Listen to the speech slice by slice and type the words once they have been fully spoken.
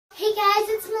Hey guys,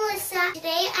 it's Melissa.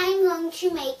 Today I'm going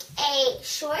to make a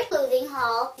short clothing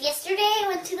haul. Yesterday I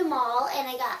went to the mall and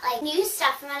I got new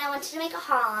stuff and then I wanted to make a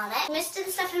haul on it. Most of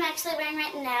the stuff I'm actually wearing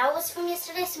right now was from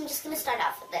yesterday, so I'm just going to start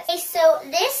off with this. Okay, so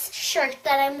this shirt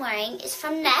that I'm wearing is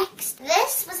from Next.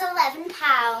 This was 11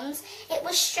 pounds. It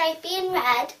was stripy and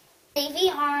red.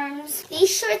 Navy arms.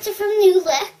 These shorts are from New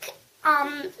Look.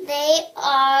 They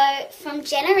are from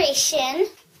Generation.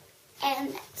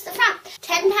 And that's the front.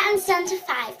 10 pounds down to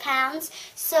 5 pounds.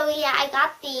 So yeah, I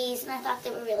got these and I thought they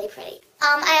were really pretty.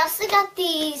 I also got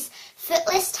these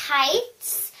footless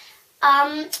tights.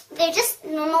 They're just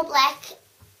normal black.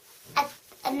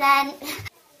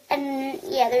 And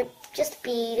yeah, they're just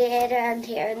beaded around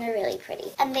here and they're really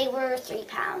pretty. And they were 3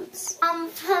 pounds.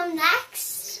 From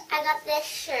Next, I got this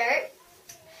shirt.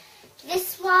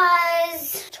 This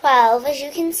was 12, as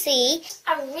you can see.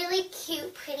 A really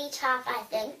cute, pretty top, I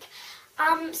think.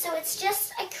 So it's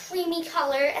just a creamy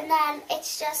color, and then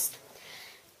it's just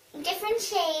different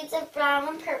shades of brown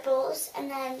and purples,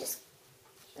 and then just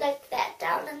like that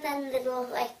down, and then little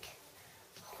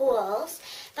holes.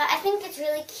 But I think it's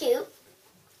really cute.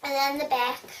 And then the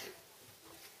back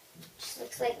just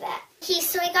looks like that. Okay,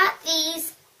 so I got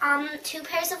these 2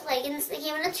 pairs of leggings. They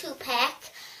came in a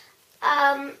 2-pack.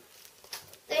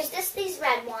 There's just these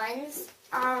red ones,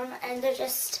 and they're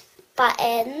just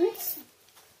buttons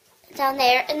down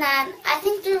there, and then I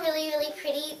think they're really, really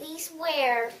pretty. These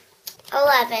wear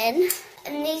 11,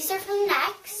 and these are from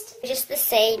Next. They're just the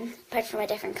same, apart from a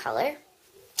different color.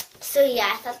 So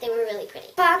yeah, I thought they were really pretty.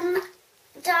 From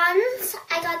Dunns,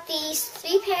 I got these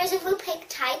 3 pairs of opaque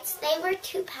tights. They were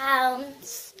 2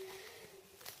 pounds.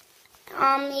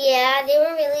 Yeah, they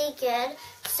were really good,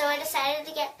 so I decided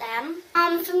to get them.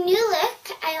 From New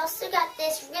Look, I also got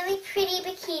this really pretty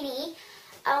bikini.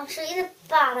 I'll show you the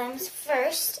bottoms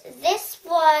first. This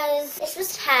was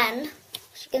 10,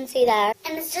 as you can see that.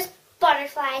 And it's just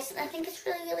butterflies, and I think it's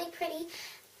really, really pretty.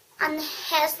 And it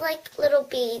has little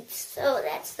beads, so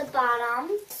that's the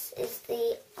bottom. This is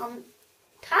the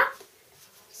top.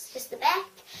 It's just the back.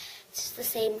 It's just the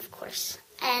same, of course.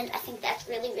 And I think that's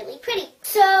really, really pretty.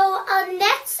 So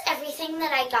that's everything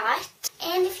that I got.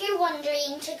 And if you're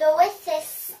wondering, to go with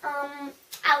this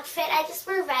outfit, I just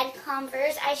wear red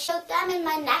Converse. I showed them in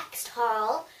my Next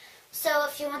haul. So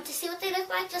if you want to see what they look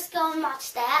like, just go and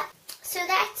watch that. So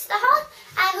that's the haul.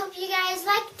 I hope you guys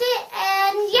liked it.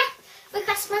 And yeah,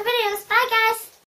 request more videos. Bye guys.